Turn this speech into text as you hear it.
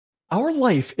Our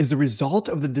life is the result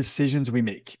of the decisions we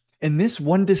make. And this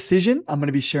one decision I'm going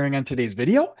to be sharing on today's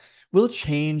video will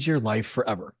change your life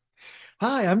forever.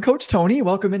 Hi, I'm Coach Tony.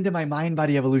 Welcome into my Mind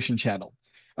Body Evolution channel.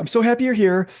 I'm so happy you're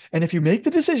here. And if you make the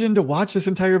decision to watch this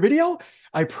entire video,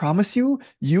 I promise you,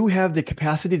 you have the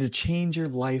capacity to change your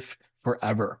life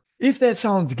forever. If that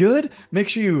sounds good, make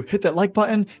sure you hit that like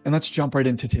button and let's jump right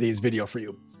into today's video for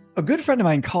you. A good friend of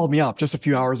mine called me up just a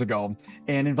few hours ago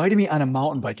and invited me on a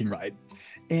mountain biking ride.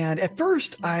 And at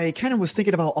first, I kind of was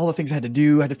thinking about all the things I had to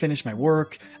do. I had to finish my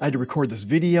work. I had to record this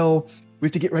video. We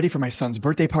have to get ready for my son's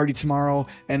birthday party tomorrow.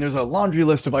 And there's a laundry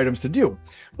list of items to do.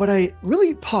 But I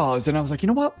really paused and I was like, you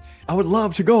know what? I would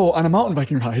love to go on a mountain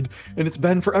biking ride. And it's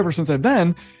been forever since I've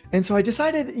been. And so I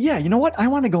decided, yeah, you know what? I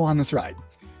want to go on this ride.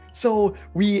 So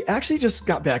we actually just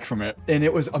got back from it and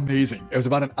it was amazing. It was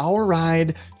about an hour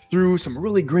ride through some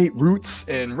really great routes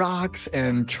and rocks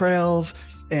and trails.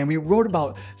 And we rode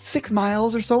about 6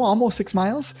 miles or so, almost 6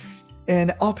 miles,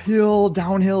 and uphill,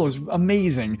 downhill. It was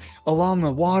amazing. Along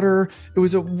the water, it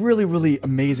was a really, really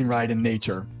amazing ride in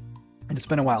nature. And it's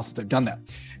been a while since I've done that.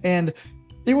 And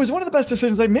it was one of the best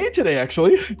decisions I made today,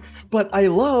 actually. But I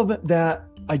love that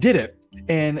I did it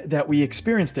and that we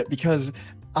experienced it, because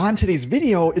on today's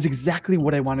video is exactly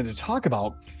what I wanted to talk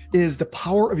about, is the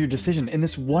power of your decision. And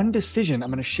this one decision I'm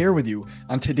going to share with you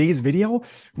on today's video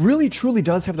really truly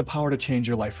does have the power to change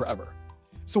your life forever.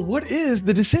 So what is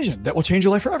the decision that will change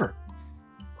your life forever?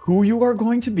 Who you are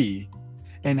going to be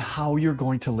and how you're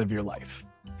going to live your life.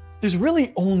 There's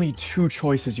really only two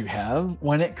choices you have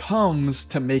when it comes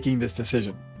to making this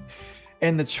decision.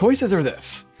 And the choices are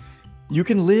this: you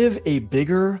can live a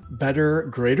bigger, better,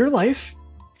 greater life,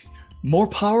 more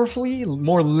powerfully,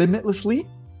 more limitlessly,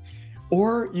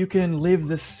 or you can live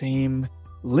the same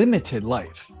limited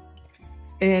life.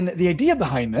 And the idea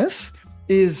behind this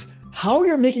is how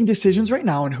you're making decisions right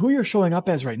now and who you're showing up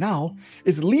as right now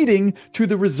is leading to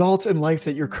the results in life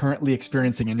that you're currently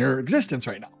experiencing in your existence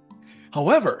right now.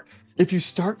 However, if you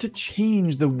start to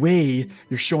change the way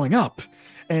you're showing up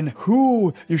and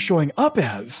who you're showing up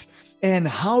as and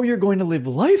how you're going to live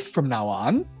life from now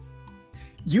on,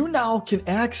 you now can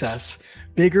access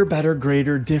bigger, better,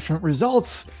 greater, different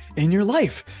results in your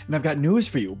life. And I've got news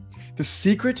for you. The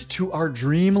secret to our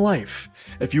dream life,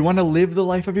 if you want to live the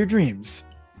life of your dreams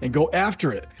and go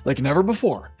after it like never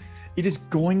before, it is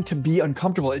going to be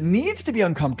uncomfortable. It needs to be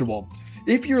uncomfortable.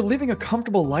 If you're living a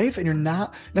comfortable life and you're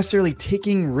not necessarily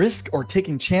taking risk or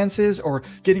taking chances or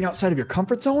getting outside of your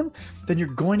comfort zone, then you're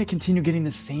going to continue getting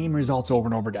the same results over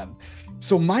and over again.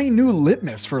 So my new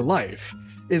litmus for life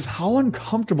is, how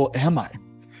uncomfortable am I?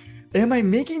 Am I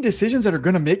making decisions that are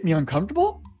going to make me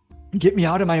uncomfortable? Get me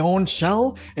out of my own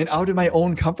shell and out of my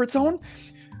own comfort zone?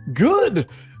 Good.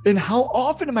 And how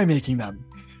often am I making them?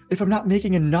 If I'm not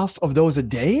making enough of those a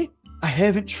day, I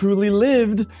haven't truly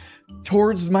lived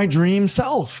towards my dream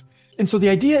self. And so the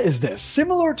idea is this: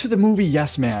 similar to the movie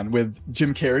Yes Man with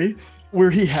Jim Carrey,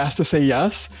 where he has to say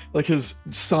yes, like his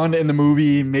son in the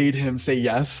movie made him say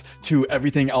yes to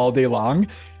everything all day long,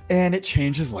 and it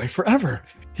changed his life forever.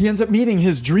 He ends up meeting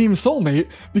his dream soulmate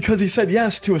because he said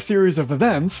yes to a series of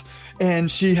events,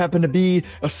 and she happened to be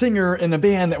a singer in a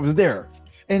band that was there.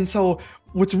 And so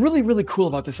what's really, really cool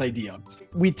about this idea,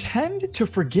 we tend to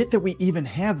forget that we even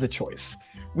have the choice.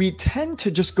 We tend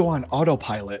to just go on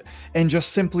autopilot and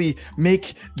just simply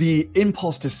make the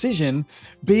impulse decision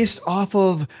based off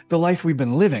of the life we've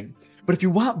been living. But if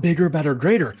you want bigger, better,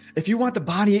 greater, if you want the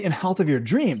body and health of your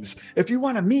dreams, if you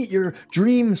want to meet your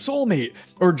dream soulmate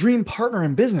or dream partner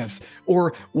in business,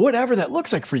 or whatever that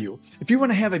looks like for you, if you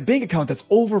want to have a bank account that's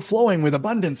overflowing with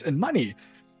abundance and money,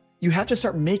 you have to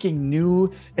start making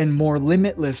new and more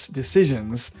limitless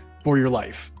decisions for your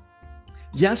life.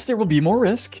 Yes, there will be more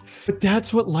risk, but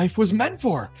that's what life was meant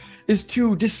for, is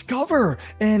to discover.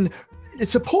 And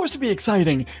it's supposed to be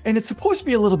exciting and it's supposed to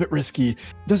be a little bit risky.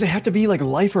 Does it have to be like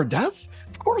life or death?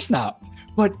 Of course not.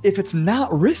 But if it's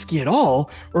not risky at all,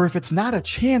 or if it's not a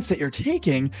chance that you're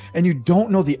taking and you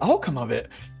don't know the outcome of it,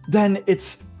 then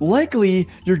it's likely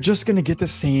you're just going to get the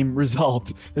same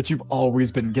result that you've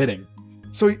always been getting.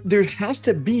 So there has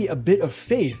to be a bit of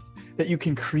faith that you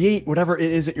can create whatever it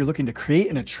is that you're looking to create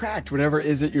and attract whatever it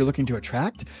is that you're looking to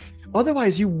attract.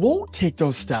 Otherwise, you won't take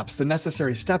those steps, the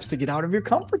necessary steps to get out of your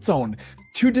comfort zone,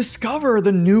 to discover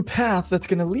the new path that's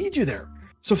going to lead you there.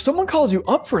 So if someone calls you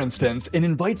up, for instance, and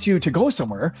invites you to go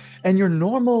somewhere, and your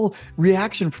normal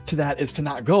reaction to that is to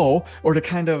not go or to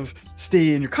kind of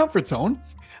stay in your comfort zone,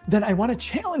 then I want to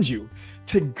challenge you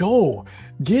to go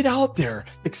get out there,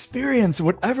 experience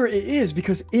whatever it is,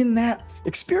 because in that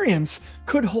experience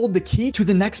could hold the key to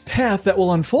the next path that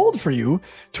will unfold for you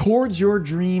towards your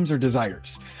dreams or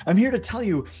desires. I'm here to tell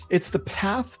you it's the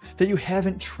path that you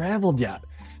haven't traveled yet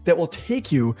that will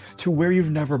take you to where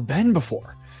you've never been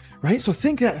before, right? So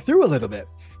think that through a little bit.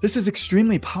 This is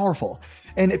extremely powerful.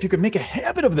 And if you can make a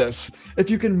habit of this, if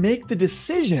you can make the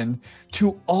decision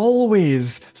to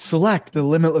always select the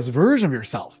limitless version of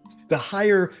yourself, the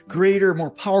higher, greater,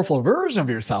 more powerful version of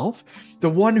yourself, the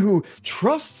one who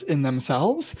trusts in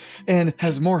themselves and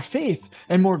has more faith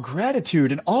and more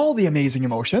gratitude and all the amazing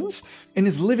emotions and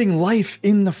is living life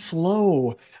in the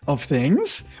flow of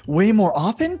things way more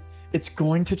often, it's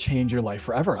going to change your life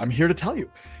forever. I'm here to tell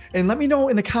you. And let me know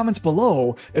in the comments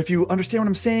below if you understand what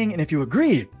I'm saying and if you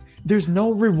agree. There's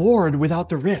no reward without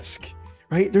the risk,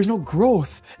 right? There's no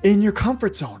growth in your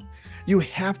comfort zone. You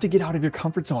have to get out of your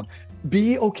comfort zone.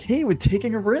 Be okay with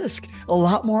taking a risk a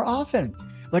lot more often.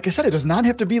 Like I said, it does not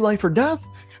have to be life or death,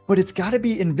 but it's got to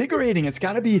be invigorating. It's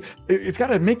got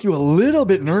to make you a little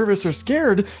bit nervous or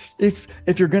scared if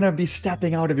you're going to be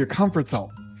stepping out of your comfort zone.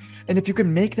 And if you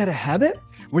can make that a habit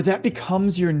where that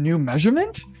becomes your new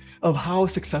measurement of how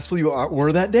successful you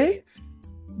were that day,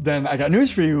 then I got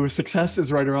news for you. Success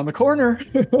is right around the corner.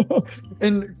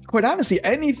 And quite honestly,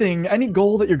 any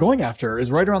goal that you're going after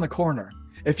is right around the corner.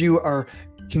 If you are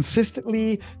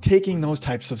consistently taking those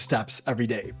types of steps every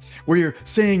day, where you're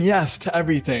saying yes to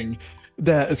everything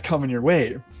that is coming your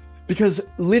way. Because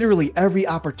literally every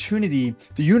opportunity,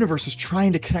 the universe is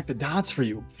trying to connect the dots for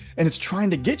you, and it's trying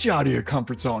to get you out of your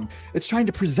comfort zone. It's trying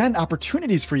to present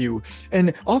opportunities for you.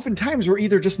 And oftentimes we're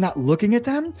either just not looking at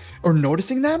them or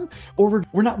noticing them, or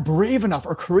we're not brave enough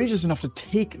or courageous enough to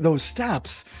take those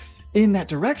steps in that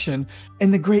direction.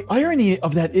 And the great irony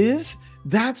of that is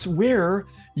that's where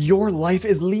your life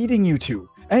is leading you to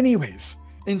anyways.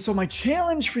 And so my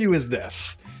challenge for you is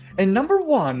this. And number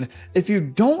one, if you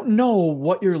don't know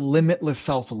what your limitless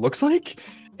self looks like,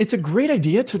 it's a great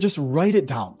idea to just write it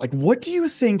down. Like, what do you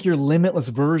think your limitless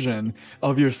version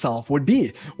of yourself would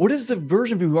be? What is the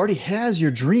version of you who already has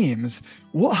your dreams?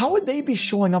 How would they be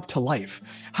showing up to life?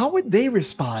 How would they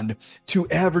respond to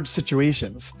average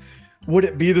situations? Would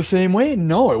it be the same way?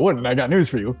 No, it wouldn't. I got news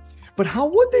for you. But how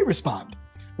would they respond?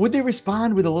 Would they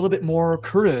respond with a little bit more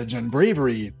courage and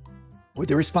bravery? Would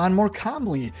they respond more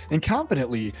calmly and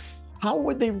confidently? How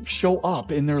would they show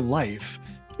up in their life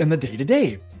in the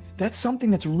day-to-day? That's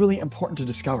something that's really important to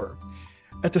discover.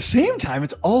 At the same time,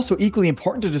 it's also equally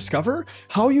important to discover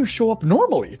how you show up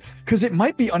normally, because it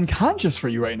might be unconscious for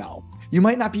you right now. You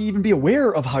might not even be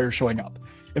aware of how you're showing up.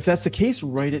 If that's the case,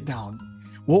 write it down.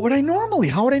 How would I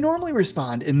normally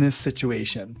respond in this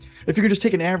situation? If you could just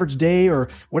take an average day or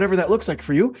whatever that looks like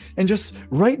for you and just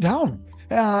write down.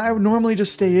 I would normally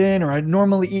just stay in, or I'd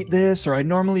normally eat this, or I'd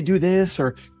normally do this,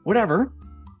 or whatever.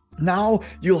 Now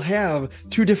you'll have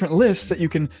two different lists that you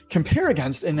can compare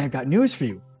against, and I've got news for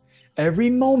you. Every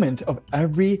moment of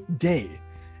every day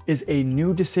is a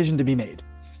new decision to be made,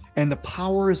 and the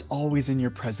power is always in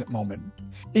your present moment.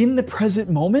 In the present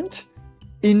moment,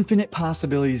 infinite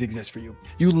possibilities exist for you.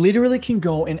 You literally can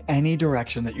go in any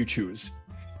direction that you choose.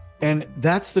 And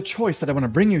that's the choice that I want to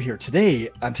bring you here today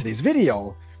on today's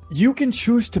video. You can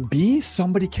choose to be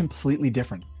somebody completely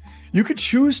different. You could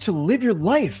choose to live your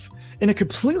life in a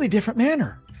completely different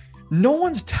manner. No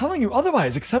one's telling you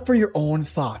otherwise except for your own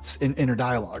thoughts and inner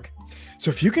dialogue.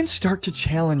 So if you can start to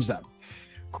challenge them,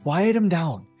 quiet them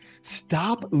down,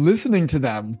 stop listening to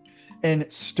them,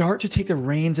 and start to take the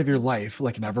reins of your life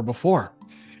like never before.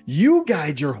 You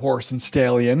guide your horse and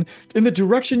stallion in the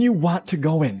direction you want to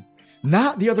go in.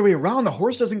 Not the other way around. The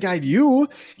horse doesn't guide you,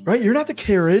 right? You're not the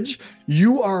carriage.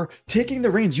 You are taking the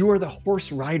reins. You are the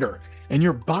horse rider, and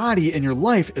your body and your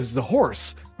life is the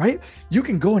horse, right? You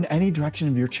can go in any direction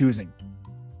of your choosing.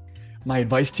 My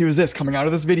advice to you is this, coming out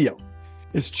of this video,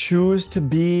 is choose to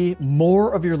be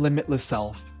more of your limitless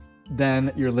self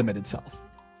than your limited self.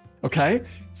 Okay?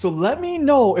 So let me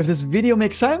know if this video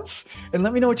makes sense, and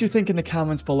let me know what you think in the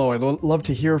comments below. I'd love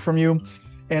to hear from you.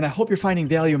 And I hope you're finding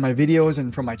value in my videos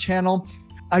and from my channel.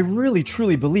 I really,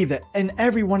 truly believe that in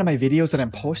every one of my videos that I'm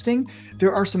posting,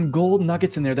 there are some gold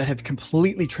nuggets in there that have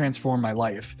completely transformed my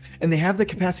life. And they have the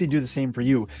capacity to do the same for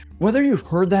you. Whether you've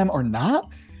heard them or not,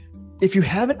 if you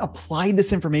haven't applied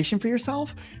this information for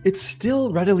yourself, it's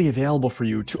still readily available for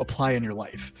you to apply in your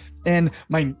life. And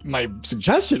my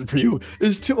suggestion for you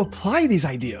is to apply these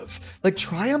ideas. Like,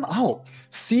 try them out.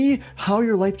 See how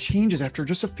your life changes after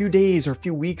just a few days or a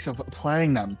few weeks of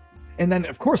applying them. And then,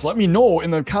 of course, let me know in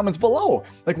the comments below,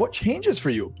 like, what changes for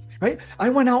you, right? I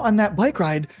went out on that bike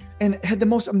ride and had the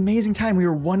most amazing time. We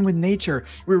were one with nature.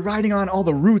 We were riding on all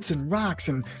the roots and rocks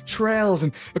and trails.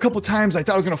 And a couple times I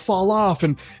thought I was going to fall off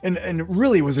and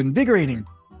really was invigorating.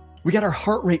 We got our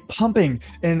heart rate pumping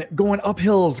and going up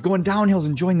hills, going down hills,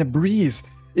 enjoying the breeze.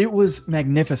 It was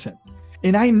magnificent.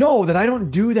 And I know that I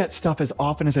don't do that stuff as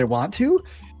often as I want to.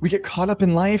 We get caught up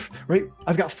in life, right?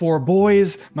 I've got 4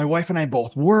 boys. My wife and I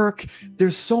both work.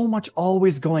 There's so much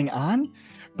always going on.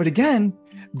 But again,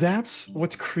 that's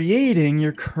what's creating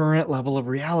your current level of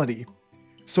reality.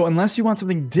 So unless you want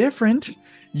something different,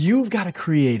 you've got to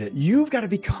create it. You've got to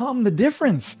become the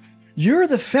difference. You're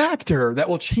the factor that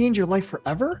will change your life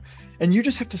forever. And you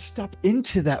just have to step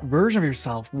into that version of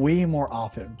yourself way more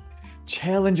often.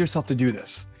 Challenge yourself to do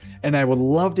this. And I would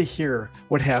love to hear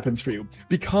what happens for you.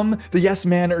 Become the yes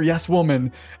man or yes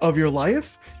woman of your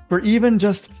life for even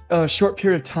just a short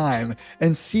period of time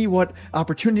and see what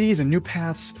opportunities and new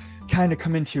paths kind of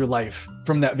come into your life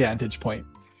from that vantage point.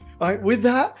 All right, with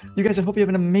that, you guys, I hope you have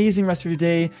an amazing rest of your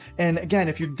day. And again,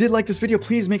 if you did like this video,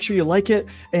 please make sure you like it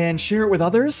and share it with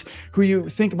others who you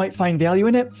think might find value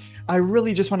in it. I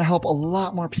really just want to help a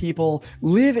lot more people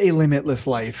live a limitless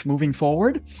life moving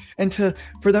forward, and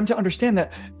for them to understand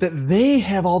that they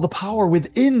have all the power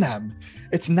within them.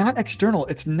 It's not external.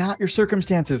 It's not your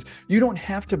circumstances. You don't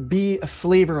have to be a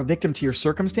slave or a victim to your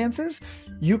circumstances.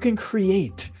 You can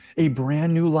create a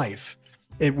brand new life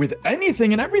with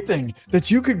anything and everything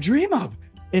that you could dream of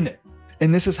in it.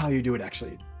 And this is how you do it,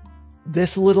 actually.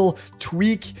 This little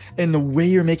tweak in the way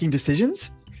you're making decisions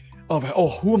of, oh,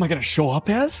 who am I going to show up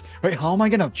as, right? How am I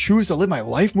going to choose to live my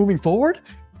life moving forward?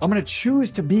 I'm going to choose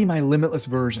to be my limitless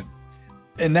version.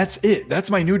 And that's it.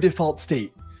 That's my new default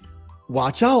state.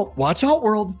 Watch out,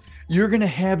 world. You're going to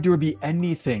have to be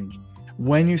anything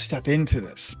when you step into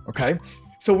this. Okay.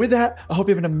 So with that, I hope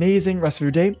you have an amazing rest of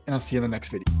your day, and I'll see you in the next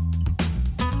video.